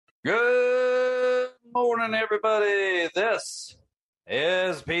Good morning, everybody. This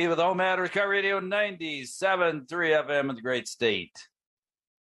is P with Home Matters Car Radio 97.3 FM in the great state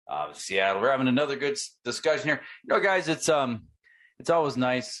of Seattle. We're having another good discussion here. You know, guys, it's always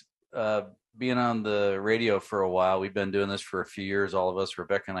nice being on the radio for a while. We've been doing this for a few years, all of us.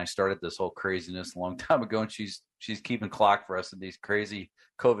 Rebecca and I started this whole craziness a long time ago, and she's keeping clock for us in these crazy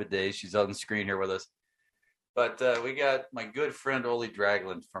COVID days. She's on the screen here with us. But we got my good friend, Ole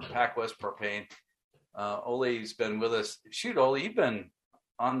Dragland from Pacwest Propane. Ole's been with us. Shoot, Ole, you've been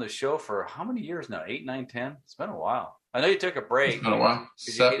on the show for how many years now? 8, 9, 10? It's been a while. I know you took a break. It's been a while.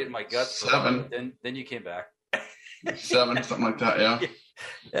 Because you hated my guts. 7. Then you came back. 7, something like that, yeah.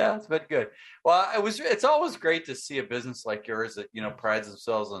 Yeah, it's been good. Well, it's always great to see a business like yours that, you know, prides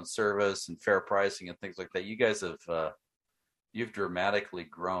themselves on service and fair pricing and things like that. You guys have you've dramatically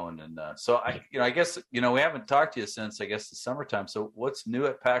grown. And so I guess, we haven't talked to you since, I guess, the summertime. So what's new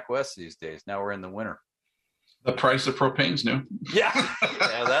at Pacwest these days? Now we're in the winter. The price of propane's new. Yeah,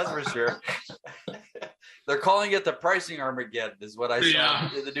 that's for sure. They're calling it the pricing Armageddon is what I saw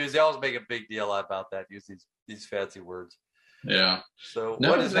in the news. They always make a big deal about that, use these fancy words. Yeah. So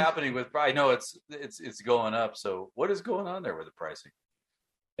what is happening with, I know it's going up. So what is going on there with the pricing?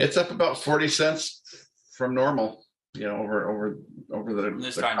 It's up about 40 cents from normal. Over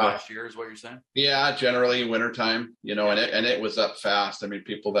this time last year is what you're saying? Yeah, generally wintertime, and it was up fast. I mean,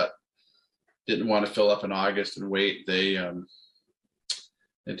 people that didn't want to fill up in August and wait, it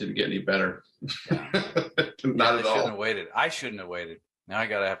didn't get any better. Yeah. Not at all. I shouldn't have waited. Now I'm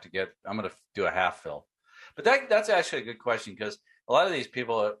going to do a half fill. But that's actually a good question, because a lot of these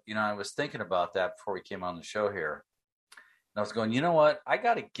people, I was thinking about that before we came on the show here. And I was going, you know what? I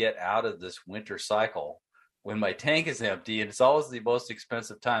got to get out of this winter cycle when my tank is empty, and it's always the most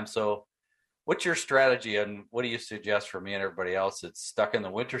expensive time. So what's your strategy, and what do you suggest for me and everybody else that's stuck in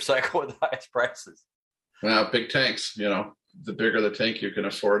the winter cycle with the highest prices? Well, big tanks, the bigger the tank you can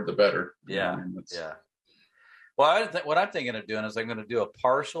afford, the better. Yeah. Yeah. Well, what I'm thinking of doing is I'm going to do a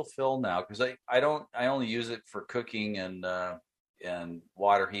partial fill now, because I only use it for cooking and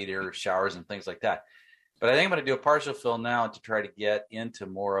water heater, showers and things like that. But I think I'm going to do a partial fill now to try to get into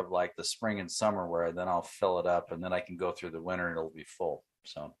more of like the spring and summer, where then I'll fill it up and then I can go through the winter and it'll be full.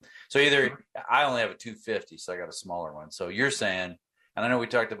 So either I only have a 250, so I got a smaller one. So you're saying, and I know we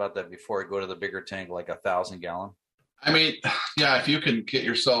talked about that before, go to the bigger tank, like 1,000 gallon. I mean, yeah, if you can get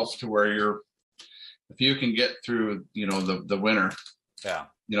yourself to where if you can get through, the winter,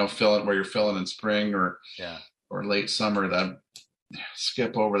 filling where you're filling in spring or late summer, that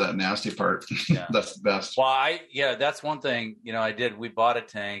skip over that nasty part. Yeah. That's the best. Well, that's one thing, I did. We bought a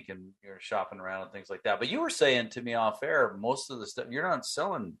tank and you're shopping around and things like that. But you were saying to me off air, most of the stuff, you're not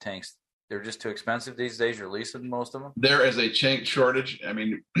selling tanks. They're just too expensive these days. You're leasing most of them. There is a tank shortage. I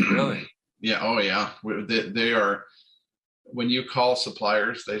mean, really? Yeah. Oh yeah. They are. When you call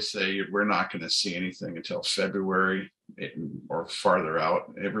suppliers, they say we're not going to see anything until February or farther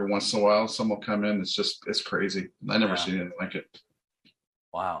out. Every once in a while, some will come in. It's crazy. I never seen anything like it.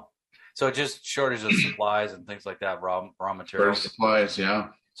 Wow. So just shortage of supplies and things like that, raw materials. Supplies, yeah.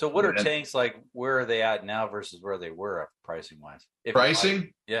 So what are tanks like? Where are they at now versus where they were pricing wise?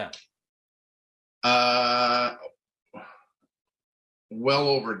 Pricing? Yeah. Well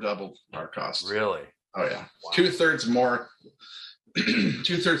over double our cost. Really? Oh yeah. Wow. 2/3 more.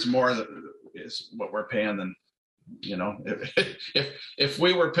 2/3 more is what we're paying than, if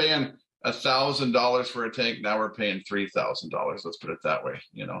we were paying $1,000 for a tank, now we're paying $3,000. Let's put it that way,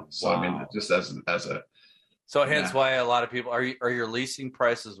 So wow. I mean, just as a. So hence why a lot of people are your leasing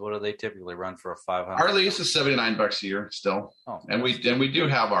prices. What do they typically run for a 500? Our lease is $79 a year still, and we do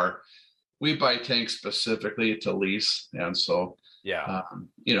have we buy tanks specifically to lease, and so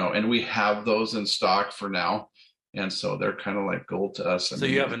and we have those in stock for now. And so they're kind of like gold to us. So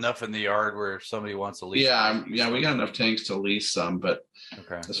you have enough in the yard where if somebody wants to lease? Yeah, we got enough tanks to lease some, but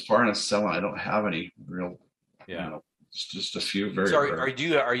as far as selling, I don't have any real. Just a few. Very. So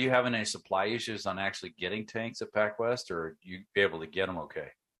are you having any supply issues on actually getting tanks at Pacwest, or you be able to get them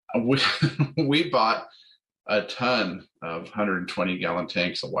okay? We bought a ton of 120 gallon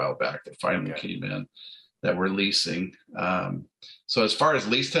tanks a while back that finally came in that we're leasing. So as far as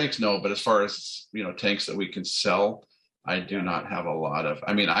lease tanks, no, but as far as, tanks that we can sell, I do not have a lot of.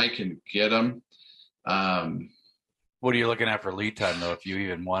 I mean, I can get them. What are you looking at for lead time, though, if you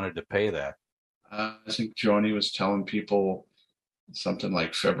even wanted to pay that? I think Joni was telling people something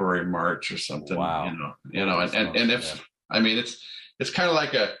like February, March or something. Wow. And if I mean, it's kind of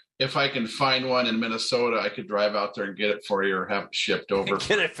like if I can find one in Minnesota, I could drive out there and get it for you or have it shipped over.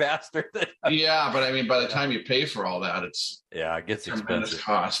 Get it faster. Yeah, but I mean, by the time you pay for all that, it's it gets tremendous expensive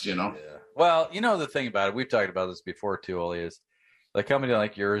cost, Yeah. Well, the thing about it, we've talked about this before too, Oli, is a company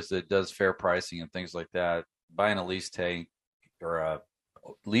like yours that does fair pricing and things like that, buying a lease tank or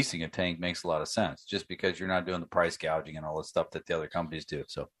leasing a tank makes a lot of sense just because you're not doing the price gouging and all the stuff that the other companies do.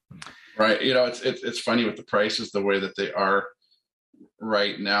 So, right. It's funny with the prices, the way that they are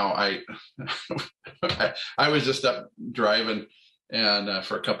right now. I was just up driving and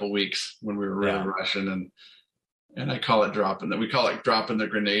for a couple of weeks when we were really rushing and I call it dropping. We call it dropping the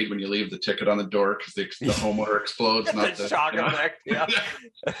grenade when you leave the ticket on the door because the homeowner explodes. Not the shock effect. Yeah.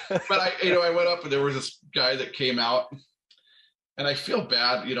 But I went up and there was this guy that came out, and I feel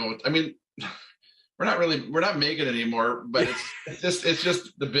bad. I mean, we're not making it anymore, but it's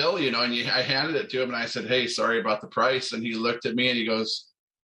just the bill, and I handed it to him and I said, "Hey, sorry about the price." And he looked at me and he goes,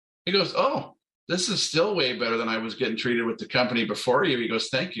 "Oh, this is still way better than I was getting treated with the company before you." He goes,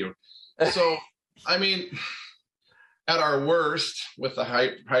 "Thank you." So, I mean, at our worst with the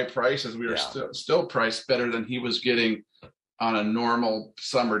high prices, we were still priced better than he was getting on a normal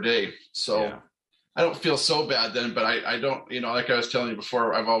summer day. So I don't feel so bad then, but I don't, like I was telling you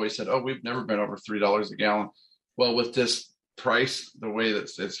before, I've always said, oh, we've never been over $3 a gallon. Well, with this price, the way that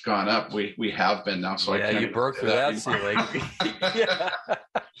it's gone up, we have been now. So you broke through that ceiling.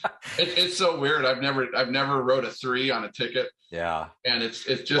 It's so weird. I've never wrote a 3 on a ticket. Yeah. And it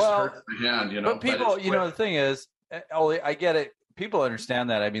just hurts my hand, But people, the thing is, Oli, I get it. People understand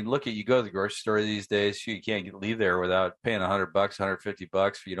that. I mean, you go to the grocery store these days, you can't leave there without paying $100,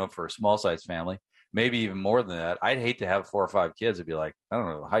 $150 for a small size family, maybe even more than that. I'd hate to have 4 or 5 kids. It'd be like, I don't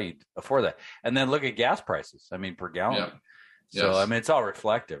know how you afford that. And then look at gas prices. I mean, per gallon. Yeah. So, I mean, it's all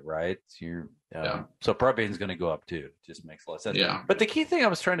reflective, right? So propane is going to go up too. It just makes a lot of sense. Yeah. But the key thing I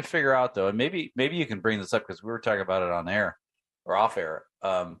was trying to figure out though, and maybe you can bring this up because we were talking about it on air or off air.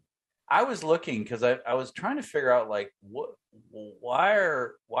 I was looking because I was trying to figure out why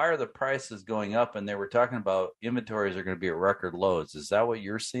are the prices going up, and they were talking about inventories are going to be at record lows. Is that what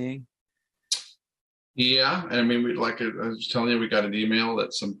you're seeing? Yeah, I mean, I was telling you, we got an email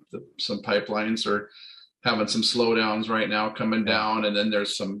that some pipelines are having some slowdowns right now coming down, and then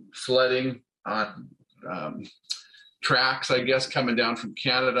there's some flooding on tracks, I guess, coming down from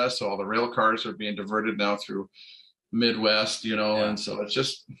Canada. So all the rail cars are being diverted now through Midwest, and so it's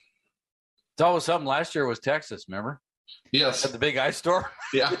just. It's always something. Last year was Texas, remember? Yes. Had the big ice storm.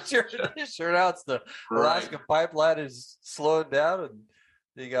 Yeah. sure now it's the Alaska pipeline is slowing down and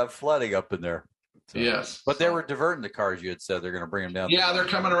you got flooding up in there. So, yes. But they were diverting the cars, you had said. They're going to bring them down. Yeah, they're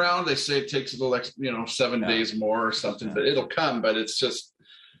coming around. They say it takes a little, 7 days more or something, but it'll come. But it's just,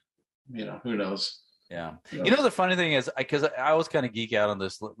 who knows? Yeah. The funny thing is, because I always kind of geek out on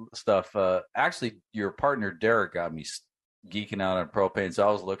this stuff. Actually, your partner, Derek, got me geeking out on propane. So I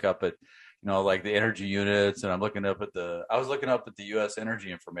always look up at, like the energy units, and I was looking up at the U.S.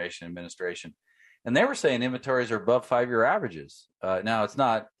 Energy Information Administration, and they were saying inventories are above 5-year averages. Now it's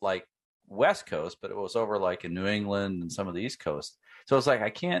not like West Coast, but it was over like in New England and some of the East Coast. So it's like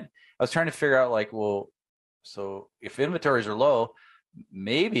I was trying to figure out so if inventories are low,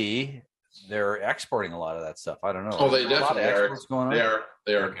 maybe they're exporting a lot of that stuff. I don't know. Oh, they definitely are. Going on?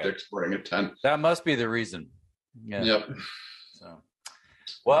 They are exporting a ton. That must be the reason. Yeah. Yep. So,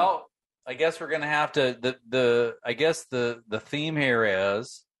 well. I guess we're going to have to, the theme here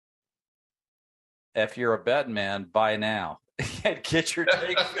is, if you're a betting man, buy now. Get your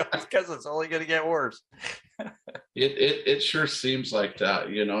take because it's only going to get worse. It sure seems like that,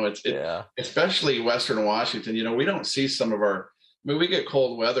 especially Western Washington. We don't see we get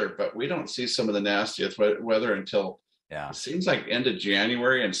cold weather, but we don't see some of the nastiest weather until it seems like end of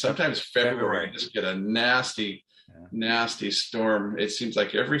January, and sometimes February. You just get a nasty storm. It seems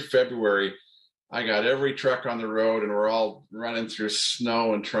like every February I got every truck on the road and we're all running through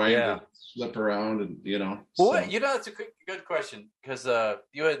snow and trying to slip around and Well, that's a good question because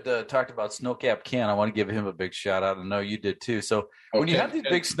you had talked about Snowcap Ken. I want to give him a big shout out. I know you did too. So when you have these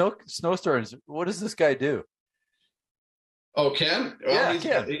big snowstorms, what does this guy do? Oh, Ken? Well,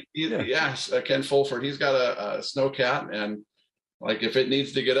 Ken. Yes, Ken Fulford. He's got a Snowcat, and like if it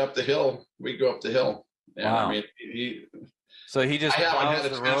needs to get up the hill, we go up the hill. And wow. I mean, he just plows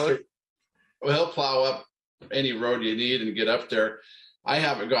the road. Well, he'll plow up any road you need and get up there. I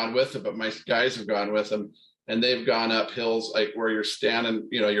haven't gone with him, but my guys have gone with him, and they've gone up hills like where you're standing.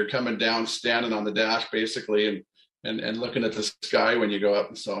 You're coming down, standing on the dash basically, and looking at the sky when you go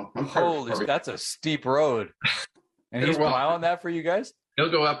up. So that's a steep road. And he's plowing that for you guys?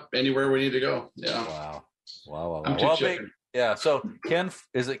 He'll go up anywhere we need to go. Yeah. Wow. I'm too chicken. Yeah. So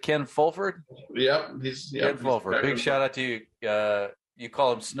is it Ken Fulford? Yep. Ken Fulford. Big shout out to you. You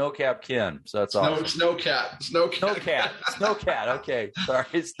call him Snowcap Ken. So that's awesome. Snowcat. Okay. Sorry.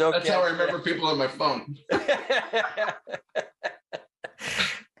 Snowcat. That's how I remember people on my phone.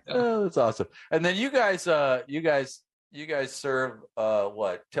 Oh, that's awesome. And then you guys serve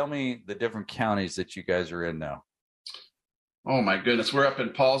what? Tell me the different counties that you guys are in now. Oh my goodness, we're up in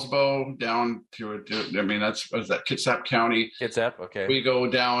Paulsbo, down to that's Kitsap County. Kitsap, okay. We go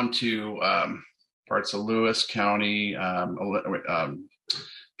down to parts of Lewis County,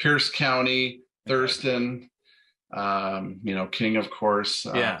 Pierce County, Thurston, King, of course.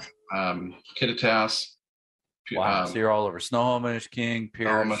 Kittitas. Wow, so you're all over Snohomish, King,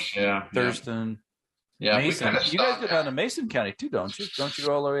 Pierce, Thurston. Yeah, Mason. You guys go down to Mason County too, don't you? Don't you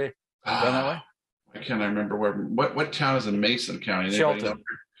go all the way down that way? I can't remember what town is in Mason County. Shelton.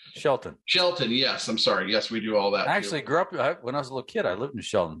 Shelton, yes. I'm sorry. Yes, we do all that. I actually grew up when I was a little kid. I lived in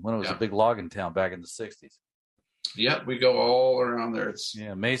Shelton when it was a big logging town back in the 60s. Yeah, we go all around there. It's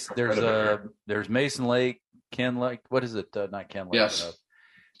Mason. There's Mason Lake, Ken Lake. What is it? Not Ken Lake. Yes.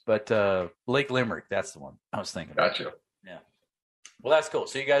 But Lake Limerick. That's the one I was thinking. Gotcha. Yeah. Well, that's cool.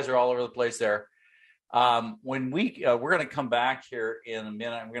 So you guys are all over the place there. When we're going to come back here in a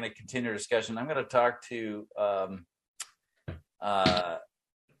minute, I'm going to continue our discussion. I'm going to talk to,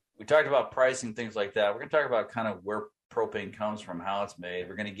 we talked about pricing, things like that. We're going to talk about kind of where propane comes from, how it's made.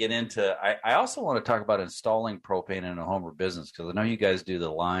 We're going to get into, I also want to talk about installing propane in a home or business, because I know you guys do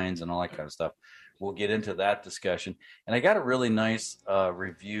the lines and all that kind of stuff. We'll get into that discussion. And I got a really nice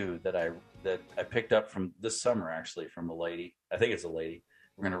review that I picked up from this summer, actually, from a lady. I think it's a lady.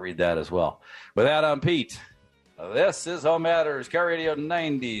 We're going to read that as well. With that, I'm Pete. This is Home Matters, Car Radio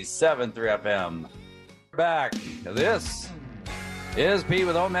 97.3 FM. We're back. This is Pete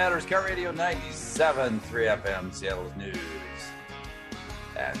with Home Matters, Car Radio 97.3 FM, Seattle's news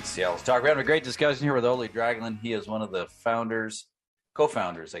and Seattle's talk. We're having a great discussion here with Ole Dragland. He is one of the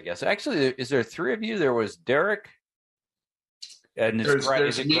co-founders, I guess. Actually, is there three of you? There was Derek. And is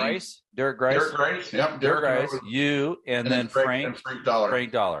it Grice? Derek Grice? Derek Grice, yep. Derek Grice, you, and then Frank Dollar.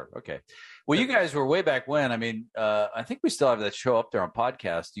 Frank Dollar. Okay. Well, you guys were way back when. I mean, I think we still have that show up there on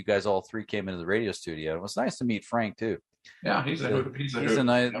podcast. You guys all three came into the radio studio. It was nice to meet Frank, too. Yeah, he's a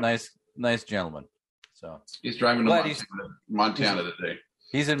nice gentleman. So he's driving to Montana today.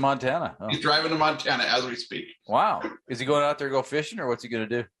 He's in Montana. Oh. He's driving to Montana as we speak. Wow. Is he going out there to go fishing, or what's he going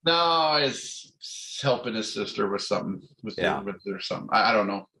to do? No, he's helping his sister with something. With something. I don't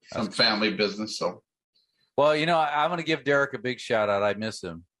know. Some family business. So. Well, I'm going to give Derek a big shout out. I miss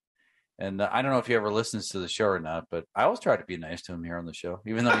him. And I don't know if he ever listens to the show or not, but I always try to be nice to him here on the show,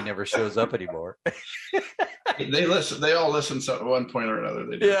 even though he never shows up anymore. They listen. They all listen at one point or another.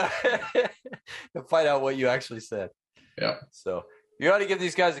 They do. Yeah. To find out what you actually said. Yeah. So you ought to give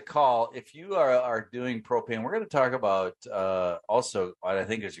these guys a call. If you are doing propane, we're going to talk about also what I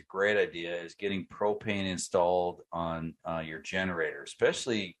think is a great idea is getting propane installed on your generator,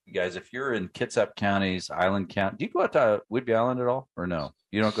 especially, guys, if you're in Kitsap counties, Island County. Do you go out to Whidbey Island at all, or no?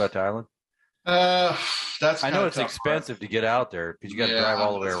 You don't go out to Island? I know it's expensive to get out there because you got to drive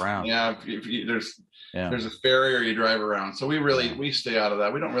all the way around. Yeah, there's a ferry or you drive around. So we stay out of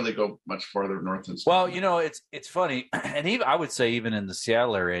that. We don't really go much farther north than. Well, it's funny, and even I would say even in the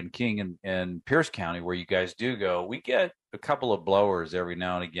Seattle area and King and Pierce County where you guys do go, we get a couple of blowers every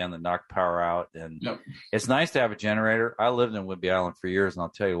now and again that knock power out, and It's nice to have a generator. I lived in Whidbey Island for years, and I'll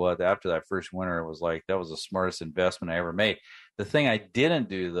tell you what, after that first winter, it was like that was the smartest investment I ever made. The thing I didn't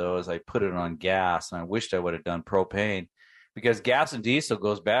do, though, is I put it on gas, and I wished I would have done propane because gas and diesel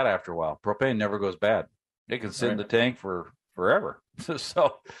goes bad after a while. Propane never goes bad. It can sit in the tank for forever.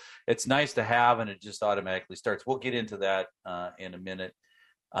 So it's nice to have, and it just automatically starts. We'll get into that in a minute.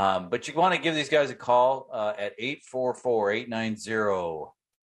 But you want to give these guys a call at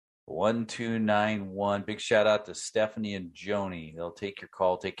 844-890-1291. Big shout out to Stephanie and Joni. They'll take your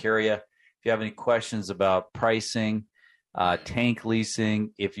call, take care of you. If you have any questions about pricing, tank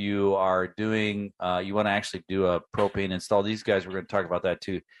leasing, if you are doing, you want to actually do a propane install. These guys, we're going to talk about that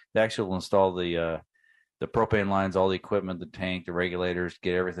too. They actually will install the propane lines, all the equipment, the tank, the regulators,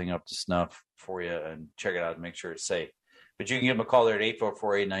 get everything up to snuff for you and check it out and make sure it's safe. But you can give them a call there at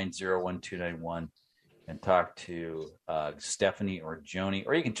 844-890-1291 and talk to Stephanie or Joni,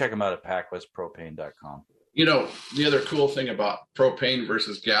 or you can check them out at pacwestpropane.com. The other cool thing about propane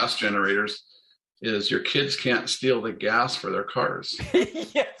versus gas generators is your kids can't steal the gas for their cars.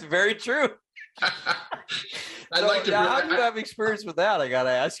 Yeah, it's very true. How do you have experience with that? I got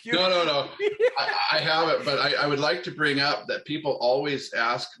to ask you. No. I haven't, but I would like to bring up that people always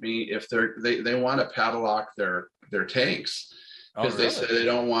ask me if they want to padlock their their tanks because really? they say they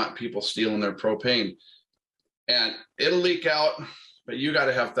don't want people stealing their propane, and it'll leak out. But you got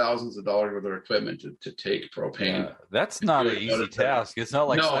to have thousands of dollars worth of equipment to take propane. Yeah, that's not an easy task. It's not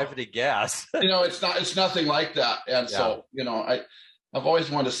like siphoning gas. It's nothing like that. And so, I've always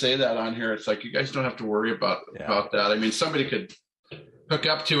wanted to say that on here. It's like, you guys don't have to worry about that. I mean, somebody could hook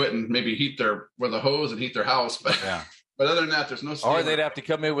up to it and maybe with a hose and heat their house. But, but other than that, there's no stealing. Or they'd have to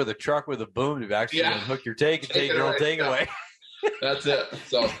come in with a truck with a boom to actually hook your tank and take your own tank away. That's it.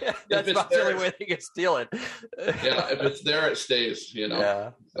 So that's about the only way they can steal it. If it's there, it stays.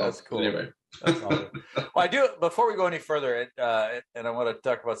 Yeah, that's cool. Anyway, that's awesome. Well, I do. Before we go any further, and I want to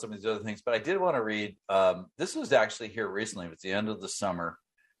talk about some of these other things, but I did want to read. This was actually here recently. It was the end of the summer.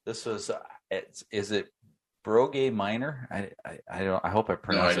 This was. Is it Brogay Minor? I don't. I hope I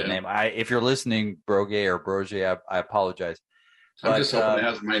pronounced the name. If you're listening, Brogay or Brogay, I apologize. I'm just hoping it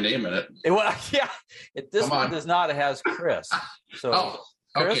has my name in it. This one does not. It has Chris. So,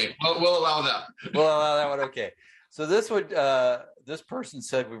 Chris, okay. We'll allow that. We'll allow that one. Okay. So this person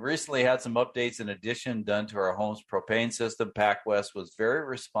said, we recently had some updates and addition done to our home's propane system. Pacwest was very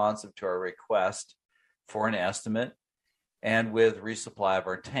responsive to our request for an estimate and with resupply of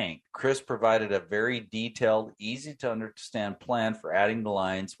our tank. Chris provided a very detailed, easy to understand plan for adding the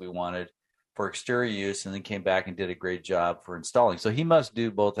lines we wanted for exterior use, and then came back and did a great job for installing. So he must do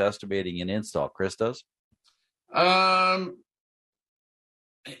both estimating and install. Chris does?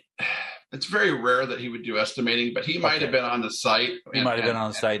 It's very rare that he would do estimating, but he might have been on the site. He might have been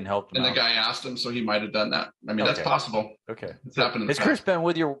on the site and helped him out. The guy asked him, so he might have done that. I mean, that's possible. Okay. It's happened. Has Chris been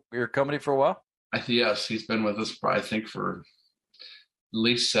with your company for a while? Yes, he's been with us, I think, for at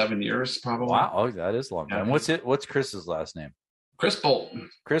least 7 years, probably. Wow. Oh, that is a long time. What's Chris's last name? Chris Bolton.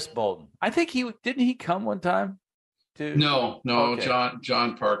 Chris Bolton. I think didn't he come one time? No. Okay.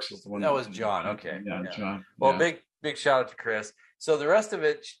 John Parks was the one. That was John. Okay. Yeah. John. Well, big shout out to Chris. So the rest of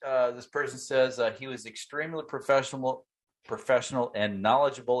it, this person says he was extremely professional and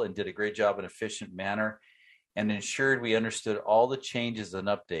knowledgeable, and did a great job in an efficient manner, and ensured we understood all the changes and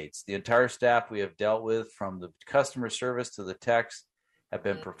updates. The entire staff we have dealt with, from the customer service to the techs, have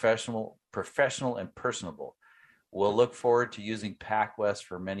been professional and personable. We'll look forward to using Pacwest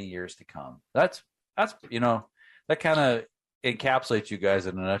for many years to come. That's that kind of encapsulates you guys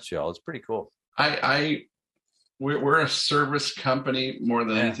in a nutshell. It's pretty cool. We're a service company more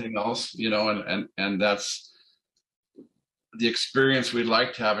than anything else, and that's the experience we'd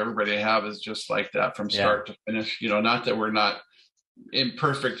like to have everybody have, is just like that from start to finish. Not that we're not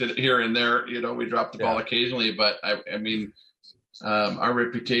imperfect here and there. We drop the ball occasionally, but I mean. Our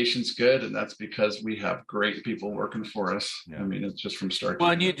reputation's good, and that's because we have great people working for us. I mean, it's just from start to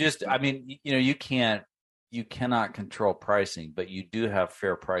finish. You cannot control pricing, but you do have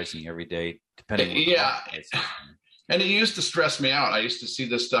fair pricing every day, depending on and it used to stress me out. I used to see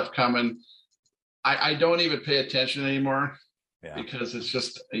this stuff coming. I don't even pay attention anymore because it's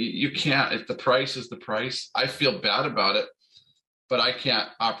just, you can't, if the price is the price. I feel bad about it, but I can't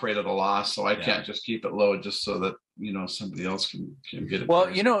operate at a loss, so I can't just keep it low just so that somebody else can get it. Well,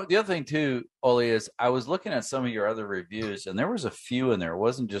 the other thing too, Ole, is I was looking at some of your other reviews, and there was a few in there. It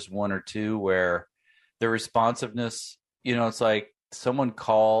wasn't just one or two where the responsiveness, it's like someone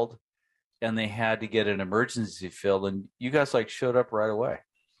called and they had to get an emergency filled, and you guys showed up right away,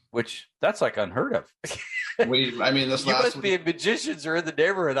 which that's unheard of. You must be magicians or in the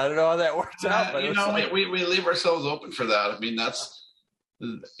neighborhood. I don't know how that works out. But we leave ourselves open for that. I mean, that's,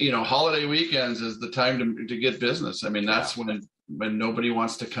 holiday weekends is the time to get business. I mean, that's when nobody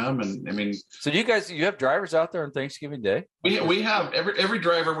wants to come. And I mean, so you have drivers out there on Thanksgiving Day? We have every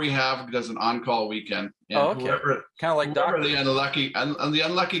driver we have does an on-call weekend. And kind of like Doctor. The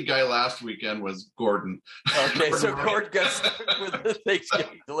unlucky guy last weekend was Gordon. Okay, so Gordon got stuck with the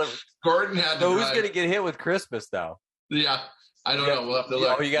Thanksgiving delivery. Gordon had. So who's going to get hit with Christmas now? Yeah. I don't know. We'll have to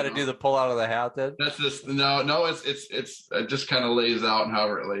look. Oh, you got to do the pull out of the hat then? That's just no. It's it just kind of lays out, and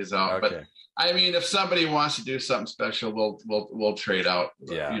however it lays out. Okay. But I mean, if somebody wants to do something special, we'll trade out.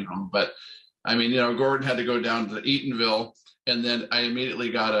 Yeah. But I mean, Gordon had to go down to Eatonville, and then I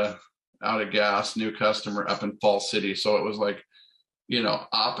immediately got a out of gas new customer up in Fall City. So it was like,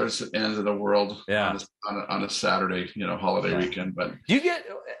 opposite ends of the world. Yeah. On a Saturday, holiday weekend. But do you get?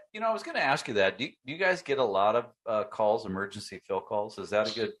 I was going to ask you that. Do you guys get a lot of calls, emergency fill calls? Is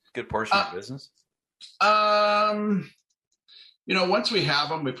that a good portion of business? Once we have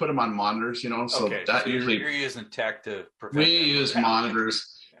them, we put them on monitors. So that usually you're using tech to. We use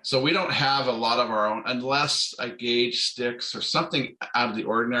monitors, so we don't have a lot of our own unless a gauge sticks or something out of the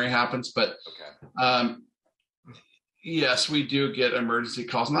ordinary happens. But yes, we do get emergency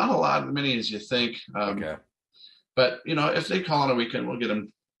calls. Not a lot, many as you think. But if they call on a weekend, we'll get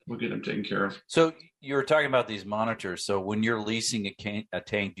them taken care of. So you were talking about these monitors. So when you're leasing a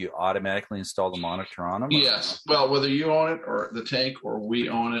tank, do you automatically install the monitor on them? Yes. Well, whether you own it or the tank or we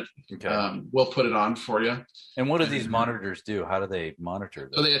own it, okay. We'll put it on for you. And what do these monitors do? How do they monitor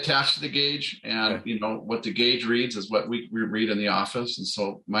this? So they attach to the gauge, and what the gauge reads is what we read in the office. And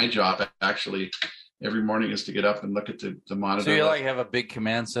so my job actually every morning is to get up and look at the monitor. So you have a big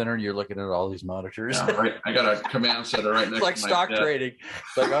command center and you're looking at all these monitors. Yeah, right. I got a command center right next to my It's like stock trading.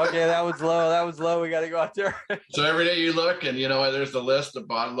 It's like, okay, that was low. We got to go out there. So every day you look and, there's the list. The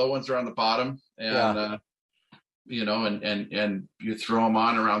low ones are on the bottom. And, and you throw them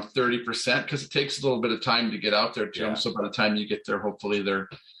on around 30% because it takes a little bit of time to get out there to them. So by the time you get there, hopefully they're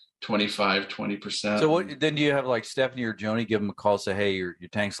 20%. So then do you have like Stephanie or Joni give them a call, say, hey, your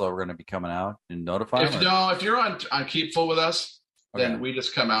tank's low, we're going to be coming out and notify them? No, if you're on Keep Full with us, then we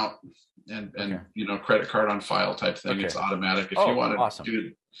just come out and credit card on file type thing. Okay. It's automatic. If you want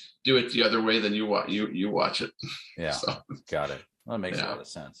to do it the other way, then you watch it. Yeah. Got it. Well, that makes a lot of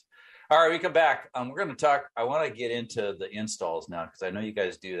sense. All right, we come back. We're going to talk. I want to get into the installs now because I know you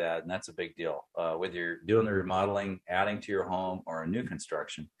guys do that, and that's a big deal. Whether you're doing the remodeling, adding to your home, or a new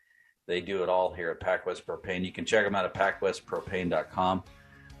construction, they do it all here at Pacwest Propane. You can check them out at pacwestpropane.com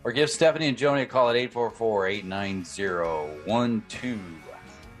or give Stephanie and Joni a call at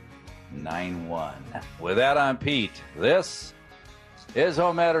 844-890-1291. With that, I'm Pete. This is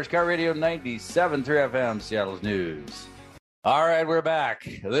Home Matters Car Radio 97.3 FM, Seattle's News. All right, we're back.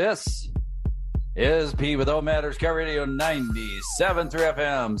 This is Pete with Home Matters Car Radio 97.3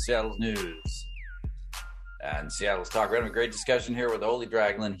 FM, Seattle's News. And Seattle's Talk. We're having a great discussion here with Ole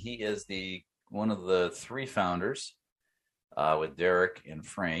Draglin. He is one of the three founders with Derek and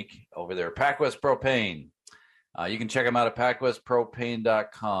Frank over there at Pacwest Propane. You can check them out at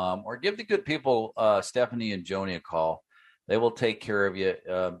pacwestpropane.com or give the good people Stephanie and Joni a call. They will take care of you.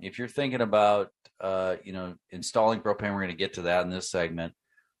 If you're thinking about installing propane, we're going to get to that in this segment,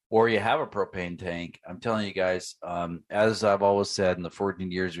 or you have a propane tank. I'm telling you guys, as I've always said in the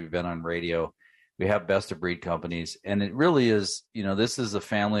 14 years we've been on radio, we have best of breed companies, and it really is, this is a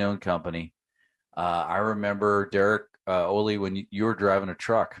family owned company. I remember Derek, Ole, when you were driving a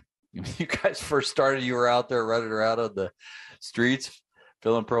truck, you guys first started, you were out there running around on the streets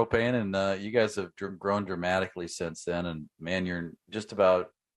filling propane, and you guys have grown dramatically since then. And man, you're in just about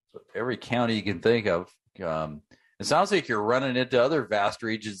every county you can think of. It sounds like you're running into other vast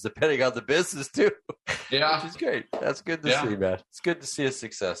regions depending on the business too. Yeah. Which is great. That's good to see, man. It's good to see a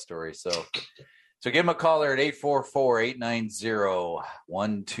success story. So give them a call there at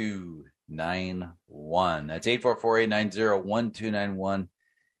 844-890-1291. That's 844-890-1291.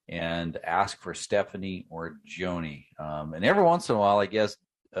 And ask for Stephanie or Joni. And every once in a while, I guess,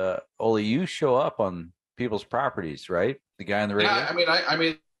 Ole, you show up on people's properties, right? The guy on the radio? Yeah, I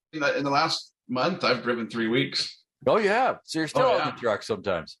mean, in the last month, I've driven 3 weeks. Oh, you have? So you're still on the truck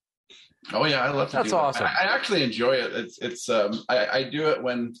sometimes. Oh, yeah, I love to do That's awesome. I actually enjoy it. It's I do it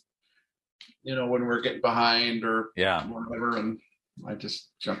when, when we're getting behind or whatever, and I just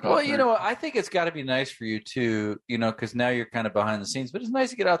jump out. Well, I think it's got to be nice for you too, because now you're kind of behind the scenes, but it's nice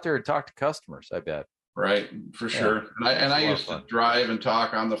to get out there and talk to customers, I bet. Right, for sure. And I used to drive and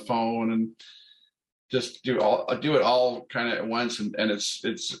talk on the phone and just do it all kind of at once, and it's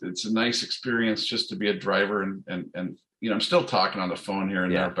a nice experience just to be a driver and I'm still talking on the phone here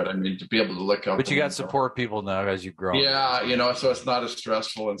and there, but I mean to be able to look out. But you got support people now as you grow. Yeah, so it's not as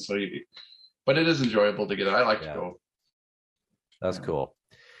stressful, and so but it is enjoyable to get it. I like to go. That's cool.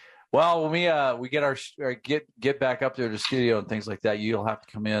 Well, when we get our get back up there to the studio and things like that, you'll have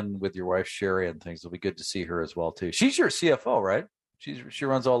to come in with your wife Sherry and things. It'll be good to see her as well too. She's your CFO, right? She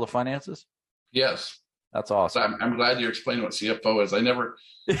runs all the finances. Yes. That's awesome. I'm glad you explained what CFO is. I never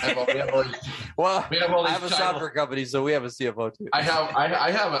have all I have a software company, so we have a CFO too. I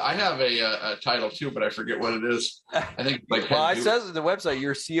have a title too, but I forget what it is. I think it says in the website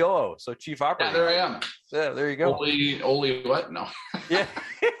you're COO, so Chief Operating. Yeah, there I am. Yeah, there you go. Ole what? No. Yeah.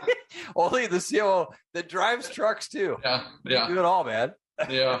 Ole the COO that drives trucks too. Yeah. You do it all, man.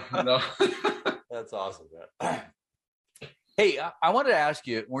 Yeah. No. That's awesome, man. Hey, I wanted to ask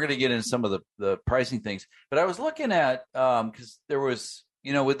you, we're going to get into some of the pricing things, but I was looking at, because there was,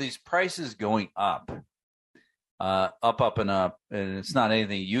 with these prices going up, and up, and it's not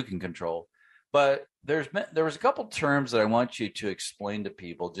anything you can control, but there was a couple terms that I want you to explain to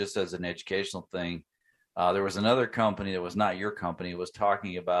people just as an educational thing. There was another company that was not your company was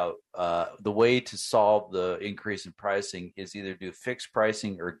talking about the way to solve the increase in pricing is either do fixed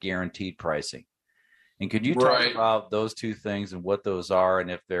pricing or guaranteed pricing. And could you talk about those two things and what those are, and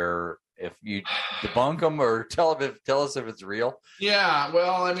if they're if you debunk them or tell us if it's real? Yeah,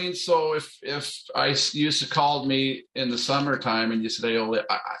 well, I mean, so if I used to call me in the summertime and you say, "Oh,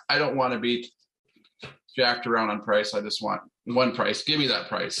 I don't want to be jacked around on price. I just want one price. Give me that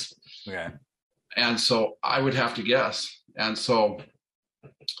price." Okay. And so I would have to guess, and so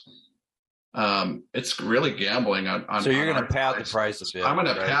it's really gambling on. So you're going to pad the price a bit. I'm going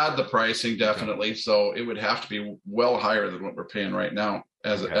to pad the pricing definitely. Okay. So it would have to be well higher than what we're paying right now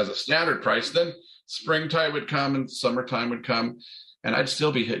as a standard price. Then springtime would come and summertime would come, and I'd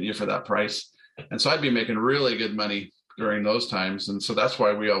still be hitting you for that price. And so I'd be making really good money during those times. And so that's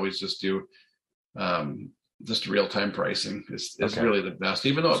why we always just do just real-time pricing is really the best.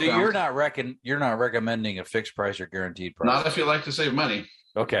 Even though you're not recommending a fixed price or guaranteed price. Not if you like to save money.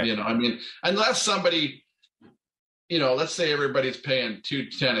 Okay. I mean, unless somebody, let's say everybody's paying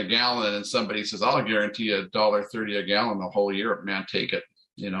 $2.10 a gallon and somebody says, "I'll guarantee you $1.30 a gallon the whole year." Man, take it.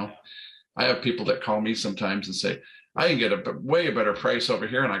 I have people that call me sometimes and say, "I can get a way better price over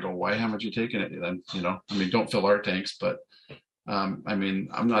here." And I go, "Why haven't you taken it then?" Don't fill our tanks, but I'm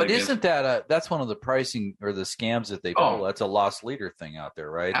not. But isn't that that's one of the pricing or the scams that they pull? That's a loss leader thing out there,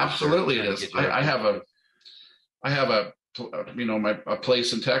 right? Absolutely, it is. I have a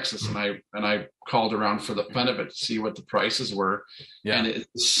place in Texas, and I called around for the fun of it to see what the prices were. Yeah. And it's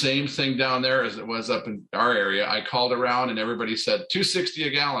the same thing down there as it was up in our area. I called around and everybody said $2.60 a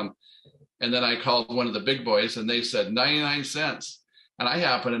gallon. And then I called one of the big boys and they said 99 cents. And I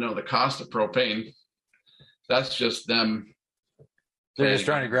happen to know the cost of propane. That's just them. They're just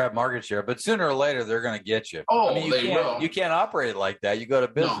trying to grab market share, but sooner or later they're going to get you. Oh, they will. You can't operate like that. You go to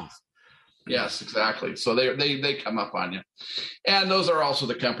business. No. Yes, exactly. So they come up on you, and those are also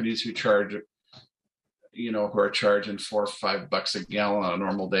the companies who charge, who are charging $4 or $5 a gallon on a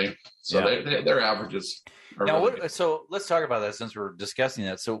normal day. So their averages are now. Really good. So let's talk about that since we're discussing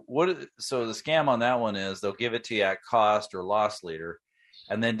that. So so the scam on that one is they'll give it to you at cost or loss leader,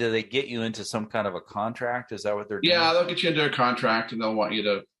 and then do they get you into some kind of a contract? Is that what they're doing? Yeah, they'll get you into a contract, and they'll want you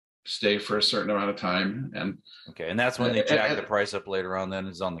to stay for a certain amount of time. And okay, and that's when they jack the price up later on. Then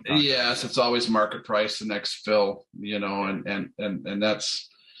is on the contract. Yes, it's always market price the next fill. And that's.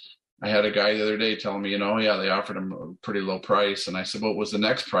 I had a guy the other day telling me, they offered him a pretty low price, and I said, "What was the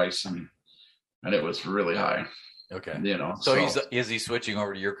next price?" And it was really high. Okay, so is he switching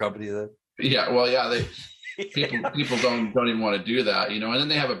over to your company then? Yeah, well, yeah, people don't even want to do that, and then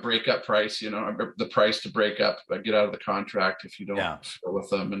they have a breakup price, the price to break up, get out of the contract if you don't fill with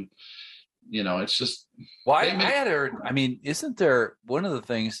them, and it's just. Well, I had heard. Isn't there one of the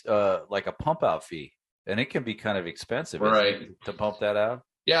things like a pump out fee, and it can be kind of expensive, right, to pump that out?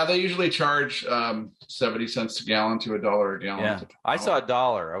 Yeah, they usually charge 70 cents a gallon to $1 a gallon. Yeah, I saw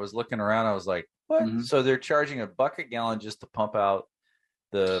 $1. I was looking around. I was like, what? Mm-hmm. So they're charging $1 a gallon just to pump out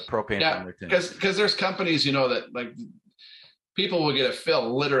the propane. Yeah, because there's companies, that like people will get a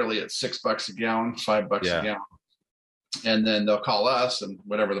fill literally at $6 a gallon, $5 a gallon. And then they'll call us and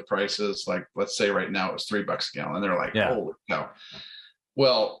whatever the price is, like, let's say right now it was $3 a gallon. And they're like, holy cow.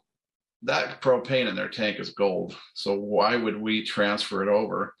 Well, that propane in their tank is gold. So why would we transfer it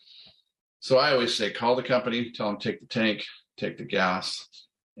over? So I always say, call the company, tell them take the tank, take the gas.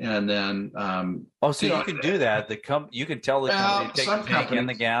 And then, you can do that. You can tell the company to take the tank and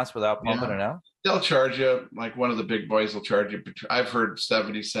the gas without pumping it out. They'll charge you, like one of the big boys will charge you. I've heard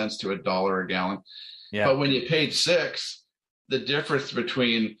 70 cents to $1 a gallon. Yeah. But when you paid $6, the difference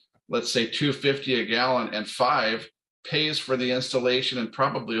between, let's say, $2.50 a gallon and $5 pays for the installation and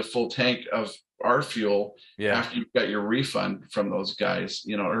probably a full tank of our fuel after you've got your refund from those guys,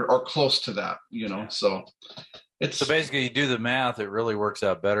 or close to that, So so basically, you do the math. It really works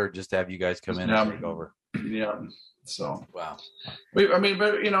out better just to have you guys come in and take over. Yeah. So wow.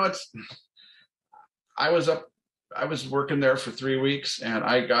 I was working there for 3 weeks, and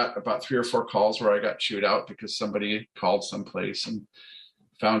I got about 3 or 4 calls where I got chewed out because somebody called someplace and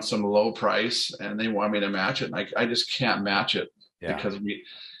found some low price, and they want me to match it. And I just can't match it because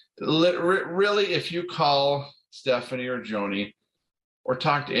really, if you call Stephanie or Joni or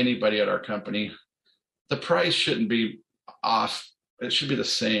talk to anybody at our company, the price shouldn't be off. It should be the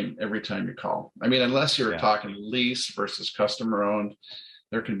same every time you call. Unless you're talking lease versus customer owned,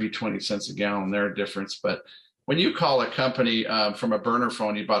 there can be 20 cents a gallon there difference. But when you call a company from a burner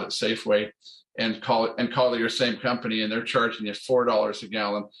phone, you bought at Safeway, and call your same company, and they're charging you $4 a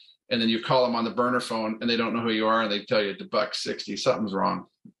gallon, and then you call them on the burner phone and they don't know who you are and they tell you it's $1.60, something's wrong,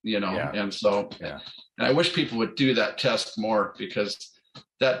 And so, and I wish people would do that test more because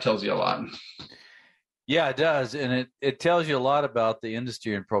that tells you a lot. Yeah, it does. And it tells you a lot about the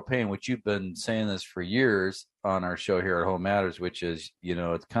industry in propane, which you've been saying this for years on our show here at Home Matters, which is,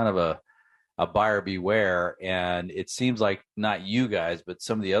 it's kind of a buyer beware. And it seems like not you guys, but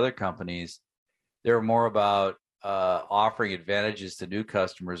some of the other companies, they're more about offering advantages to new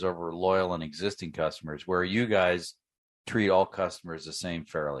customers over loyal and existing customers, where you guys treat all customers the same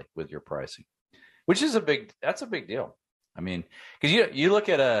fairly with your pricing, which is that's a big deal. I mean, because you look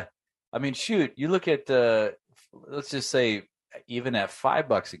at you look at let's just say even at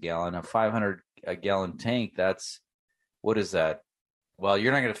 $5 a gallon, a 500 gallon tank, what is that? Well,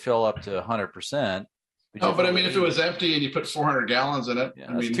 you're not going to fill up to 100%. But I mean, if it was empty and you put 400 gallons in it,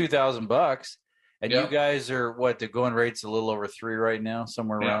 that's $2,000. And you guys are the going rate's a little over 3 right now,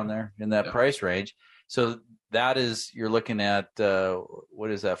 somewhere around there in that price range. So that is, you're looking at what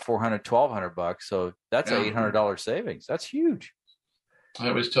is that, $1,200? So that's $800 savings. That's huge. I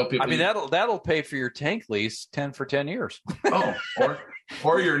always tell people. I mean, that'll pay for your tank lease 10 for 10 years.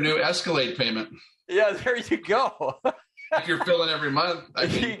 or your new Escalade payment. Yeah, there you go. If you're filling every month.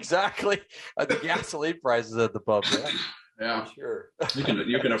 Exactly. The gasoline prices at the pump. Yeah, sure.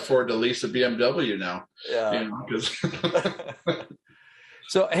 You can afford to lease a BMW now. Yeah.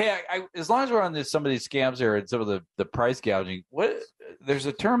 So hey, as long as we're on some of these scams here and some of the price gouging, there's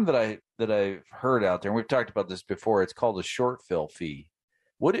a term that I've heard out there, and we've talked about this before. It's called a short fill fee.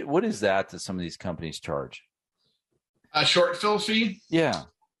 What is that some of these companies charge? A short fill fee? Yeah.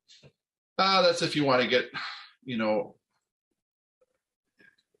 That's if you want to get,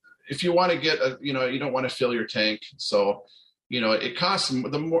 if you want to get you don't want to fill your tank. So, it costs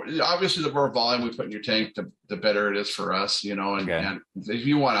the more volume we put in your tank, the better it is for us, and if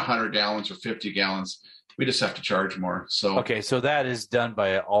you want 100 gallons or 50 gallons, we just have to charge more. So, so that is done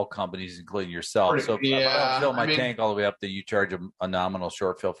by all companies, including yourself. So if I fill my tank all the way up, then you charge a nominal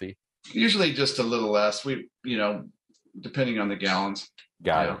short fill fee? Usually just a little less. We, depending on the gallons.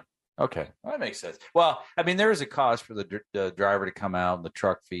 Got it. Okay, well, that makes sense. Well, I mean, there is a cost for the driver to come out, and the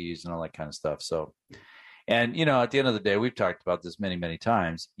truck fees and all that kind of stuff. So, and at the end of the day, we've talked about this many, many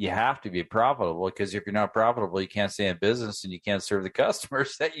times. You have to be profitable, because if you're not profitable, you can't stay in business and you can't serve the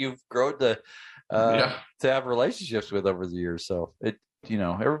customers that you've grown to have relationships with over the years. So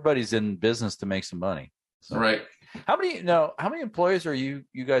everybody's in business to make some money. So, right. How many employees are you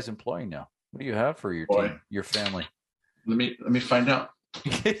guys employing now? What do you have for your team, your family? Let me find out.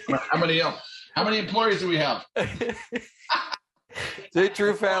 How many employees do we have? It's a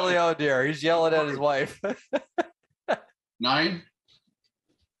true family out there. He's yelling at his wife. 9.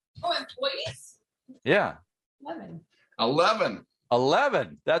 Oh, employees? Yeah. 11.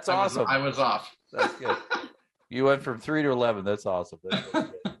 That's awesome. I was off. That's good. You went from 3 to 11. That's awesome.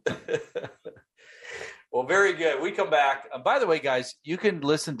 Well, very good. We come back. By the way, guys, you can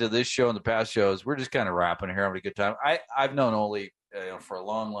listen to this show and the past shows. We're just kind of wrapping here, having a good time. I've known Ole for a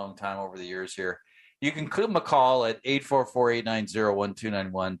long, long time over the years here. You can give them a call at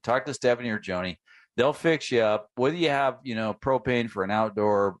 844-890-1291. Talk to Stephanie or Joni. They'll fix you up. Whether you have, propane for an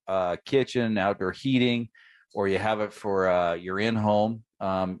outdoor kitchen, outdoor heating, or you have it for your in-home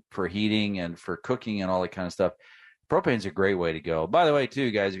for heating and for cooking and all that kind of stuff. Propane's a great way to go. By the way, too,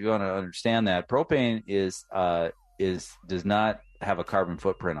 guys, if you want to understand that, propane does not have a carbon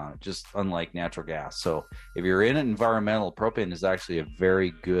footprint on it, just unlike natural gas. So if you're in environmental, propane is actually a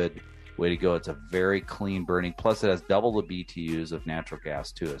very good way to go. It's a very clean burning. Plus, it has double the BTUs of natural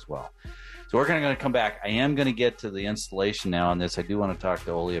gas, too, as well. So we're going to come back. I am going to get to the installation now on this. I do want to talk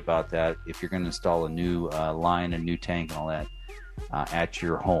to Ole about that. If you're going to install a new line, a new tank, and all that at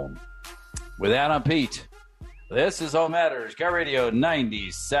your home. With that, I'm Pete. This is All Matters, Car Radio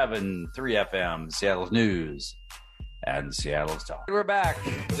 97.3 FM, Seattle's News and Seattle's Talk. We're back.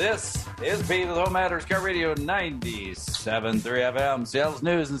 This is Pete with All Matters, Car Radio 97.3 FM, Seattle's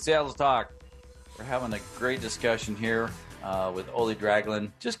News and Seattle's Talk. We're having a great discussion here with Ole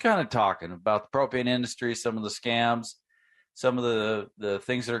Draglin, just kind of talking about the propane industry, some of the scams, some of the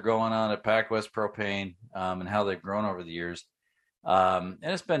things that are going on at Pacwest Propane and how they've grown over the years. And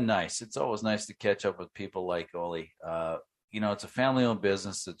it's been nice. It's always nice to catch up with people like Ole. It's a family-owned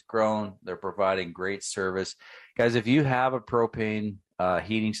business that's grown. They're providing great service. Guys, if you have a propane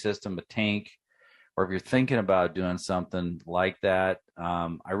heating system, a tank, or if you're thinking about doing something like that,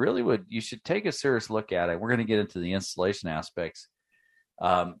 you should take a serious look at it. We're going to get into the installation aspects.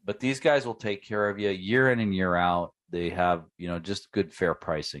 But these guys will take care of you year in and year out. They have, just good, fair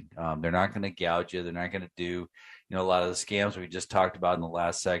pricing. They're not going to gouge you. They're not going to do a lot of the scams we just talked about in the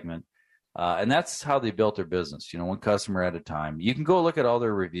last segment. And that's how they built their business, one customer at a time. You can go look at all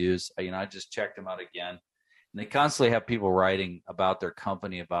their reviews. I just checked them out again. And they constantly have people writing about their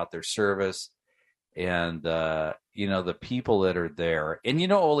company, about their service, and, the people that are there. And,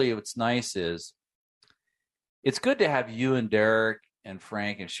 Ole, what's nice is it's good to have you and Derek and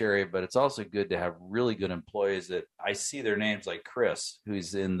Frank and Sherry, but it's also good to have really good employees that I see their names like Chris,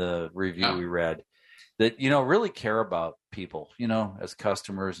 who's in the review we read, that, really care about people, as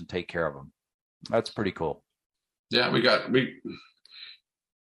customers and take care of them. That's pretty cool. Yeah, we've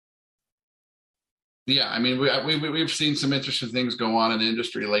seen some interesting things go on in the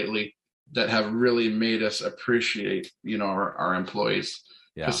industry lately that have really made us appreciate, our employees.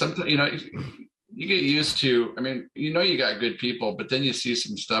 Yeah. Because sometimes, you get used to, you got good people, but then you see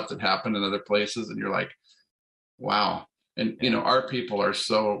some stuff that happened in other places and you're like, wow. And, our people are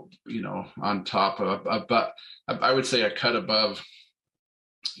so, on top of, but I would say a cut above,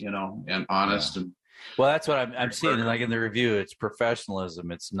 and honest. Yeah. And well, that's what I'm seeing. Like in the review, it's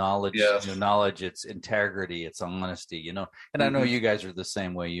professionalism, it's knowledge, knowledge, it's integrity, it's honesty, and I know you guys are the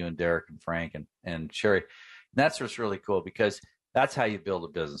same way, you and Derek and Frank and Sherry. And that's what's really cool, because that's how you build a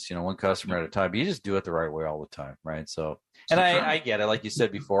business, one customer at a time. You just do it the right way all the time, right? So, and I get it. Like you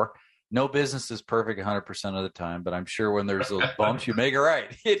said before, no business is perfect 100% of the time, but I'm sure when there's those bumps, you make it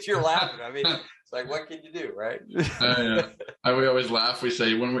right. You're laughing. It's like, what can you do, right? We always laugh. We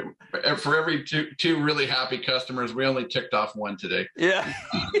say for every two really happy customers, we only ticked off one today. Yeah.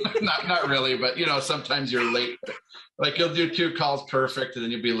 not really, but sometimes you're late. Like you'll do 2 calls perfect, and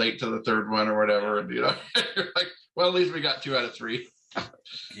then you'll be late to the 3rd one or whatever, and you're like, well, at least we got 2 out of 3.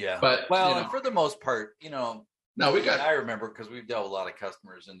 Yeah. But and for the most part, no, we got. I remember, because we've dealt with a lot of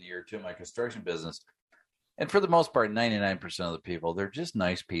customers in the year too, my construction business. And for the most part, 99% of the people, they're just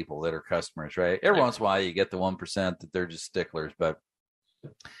nice people that are customers, right? Every once in a while, you get the 1% that they're just sticklers, but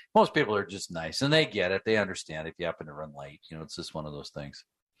most people are just nice, and they get it. They understand if you happen to run late. It's just one of those things.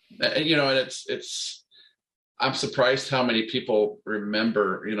 And it's. I'm surprised how many people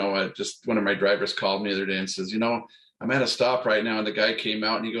remember. Just one of my drivers called me the other day and says, I'm at a stop right now, and the guy came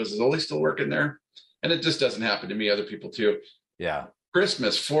out and he goes, "Is Ole still working there?" And it just doesn't happen to me. Other people too. Yeah.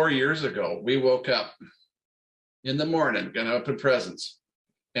 Christmas 4 years ago, we woke up in the morning, gonna open presents,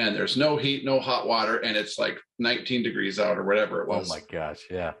 and there's no heat, no hot water, and it's like 19 degrees out or whatever it was. Oh my gosh,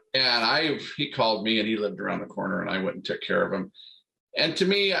 yeah. And he called me, and he lived around the corner, and I went and took care of him. And to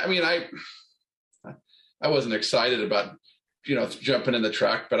me, I wasn't excited about, jumping in the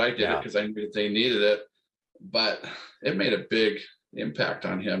truck, but I did it because I knew that they needed it. But it made a big impact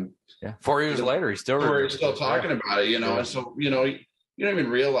on him. Yeah. 4 years later, he's still talking about it, And so, you don't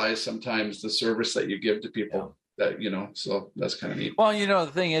even realize sometimes the service that you give to people. That, so that's kind of neat. Well,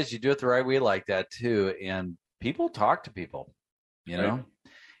 the thing is, you do it the right way like that too. And people talk to people, know,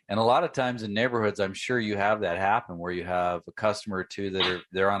 and a lot of times in neighborhoods, I'm sure you have that happen where you have a customer or two that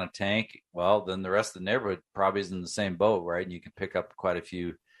they're on a tank. Well, then the rest of the neighborhood probably is in the same boat, right? And you can pick up quite a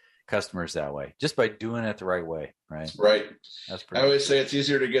few customers that way, just by doing it the right way, right? Right. That's pretty. I always say it's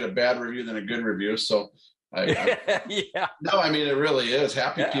easier to get a bad review than a good review. So yeah. No, it really is.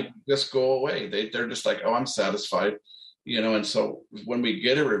 Happy people just go away. They're just like, oh, I'm satisfied, and so when we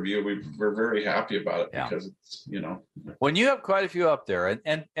get a review, we're very happy about it because it's, when you have quite a few up there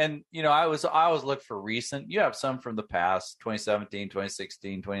and I always look for recent. You have some from the past, 2017,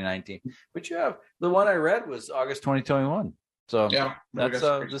 2016, 2019, but you have the one I read was August 2021. So that's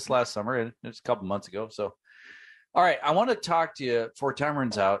this last summer, and it's a couple months ago. So, all right, I want to talk to you before time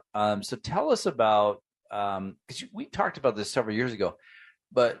runs out. So tell us about, because we talked about this several years ago,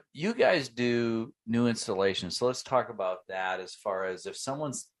 but you guys do new installations. So let's talk about that as far as if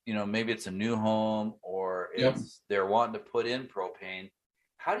someone's, maybe it's a new home or they're wanting to put in propane.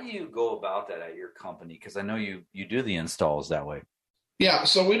 How do you go about that at your company? Because I know you do the installs that way. Yeah,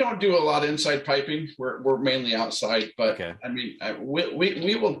 so we don't do a lot of inside piping. We're mainly outside, but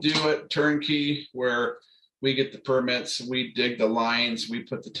we will do it turnkey where we get the permits, we dig the lines, we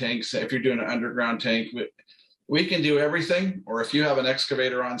put the tanks. If you're doing an underground tank, we can do everything. Or if you have an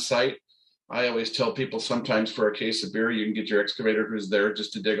excavator on site, I always tell people sometimes for a case of beer, you can get your excavator who's there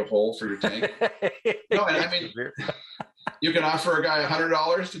just to dig a hole for your tank. No, and you can offer a guy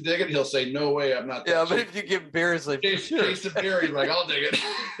 $100 to dig it. He'll say, no way, I'm not. Yeah, but if you give beer, it's like, case of beer, he's like, I'll dig it.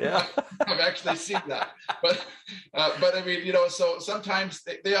 Yeah. I've actually seen that. But so sometimes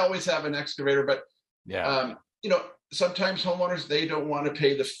they always have an excavator, but sometimes homeowners, they don't want to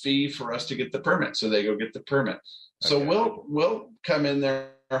pay the fee for us to get the permit. So they go get the permit. So we'll come in there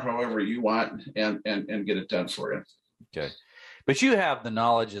however you want and get it done for you. Okay. But you have the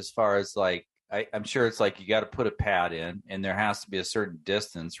knowledge as far as like, I'm sure it's like you got to put a pad in and there has to be a certain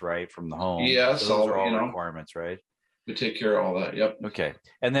distance, right, from the home. Yes. So those are all requirements, right? We take care of all that. Yep. Okay.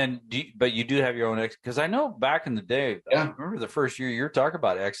 And then, but you do have your own, because I know back in the day, I remember the first year you were talking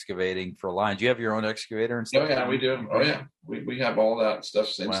about excavating for lines. You have your own excavator and stuff? Oh, yeah, we do. Oh, yeah. We have all that stuff,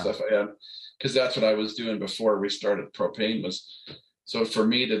 same stuff I had. Because that's what I was doing before we started propane was So for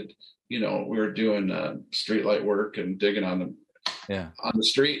me to, we were doing street light work and digging on the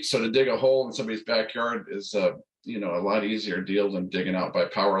street. So to dig a hole in somebody's backyard is a lot easier deal than digging out by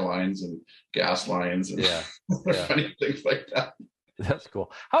power lines and gas lines and funny things like that. That's cool.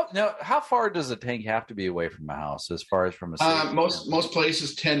 How far does a tank have to be away from a house as far as from a most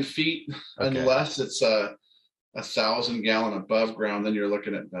places 10 feet, unless it's 1,000 gallon above ground, then you're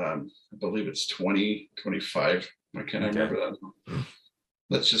looking at I believe it's 20, 25. I can't remember that.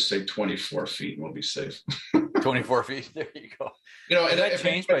 Let's just say 24 feet and we'll be safe. 24 feet. There you go. And that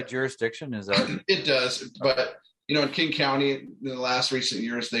changed by jurisdiction? Is that it does, but in King County in the last recent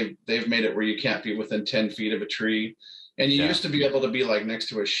years they've made it where you can't be within 10 feet of a tree. And you used to be able to be like next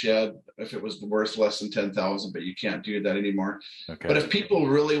to a shed if it was worth less than 10,000, but you can't do that anymore. Okay. But if people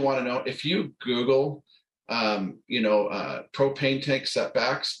really want to know, if you Google, propane tank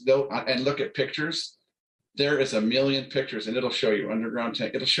setbacks, and look at pictures, there is a million pictures, and it'll show you underground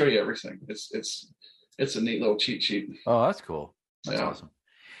tank. It'll show you everything. It's a neat little cheat sheet. Oh, that's cool. That's awesome.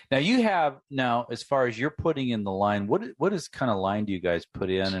 Now as far as you're putting in the line, what is kind of line do you guys put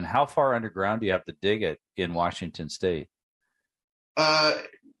in, and how far underground do you have to dig it in Washington State?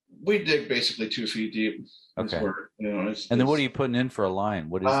 We dig basically 2 feet deep. Okay. Where, and then what are you putting in for a line?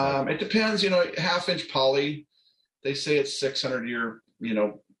 What is that? It depends. 1/2-inch poly. They say it's 600-year,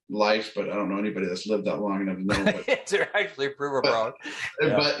 life, but I don't know anybody that's lived that long enough to know. To actually prove a product.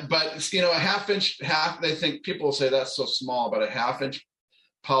 But a 1/2-inch. They think people say that's so small, but a 1/2-inch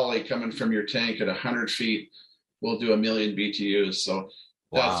poly coming from your tank at 100 feet will do 1 million BTUs. So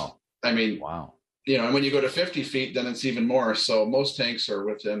wow. And when you go to 50 feet, then it's even more. So most tanks are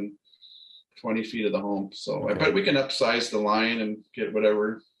within 20 feet of the home. So, but we can upsize the line and get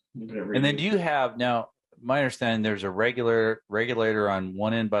whatever. And then do you have now? My understanding, there's a regulator on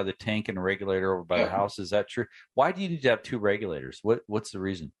one end by the tank and a regulator over by the house. Is that true? Why do you need to have two regulators? What's the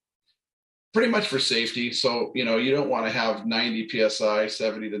reason? Pretty much for safety. So, you don't want to have 90 PSI,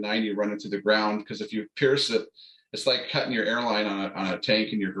 70 to 90 running to the ground, because if you pierce it, it's like cutting your airline on a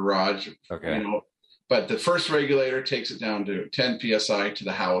tank in your garage. Okay. But the first regulator takes it down to 10 PSI to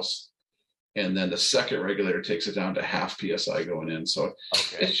the house. And then the second regulator takes it down to 0.5 PSI going in. So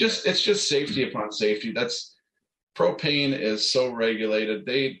it's just safety upon safety. That's propane is so regulated.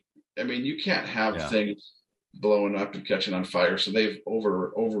 You can't have things blowing up and catching on fire. So they've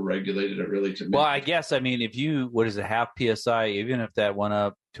over regulated it really to me. Well, I guess, if you, what is it, 0.5 PSI, even if that went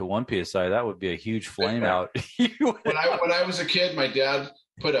up to 1 PSI, that would be a huge flame out. When I was a kid, my dad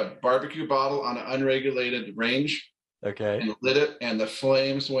put a barbecue bottle on an unregulated range. Okay. And lit it, and the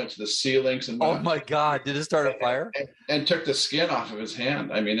flames went to the ceilings. And oh my God! Did it start a fire? And took the skin off of his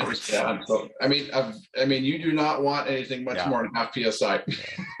hand. It was bad. So you do not want anything much more than 0.5 PSI.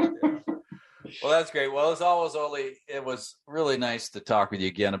 Well, that's great. Well, as always, Ole, it was really nice to talk with you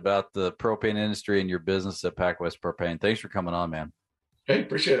again about the propane industry and your business at Pacwest Propane. Thanks for coming on, man. Hey,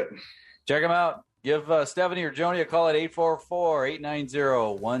 appreciate it. Check them out. Give Stephanie or Joni a call at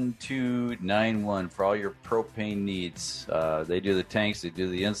 844-890-1291 for all your propane needs. They do the tanks. They do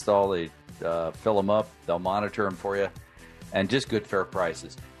the install. They fill them up. They'll monitor them for you. And just good, fair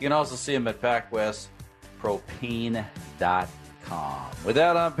prices. You can also see them at PacwestPropane.com. With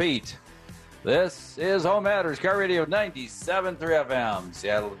that, I'm Pete. This is Home Matters, Car Radio 97.3 FM,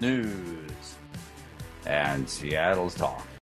 Seattle News, and Seattle's Talk.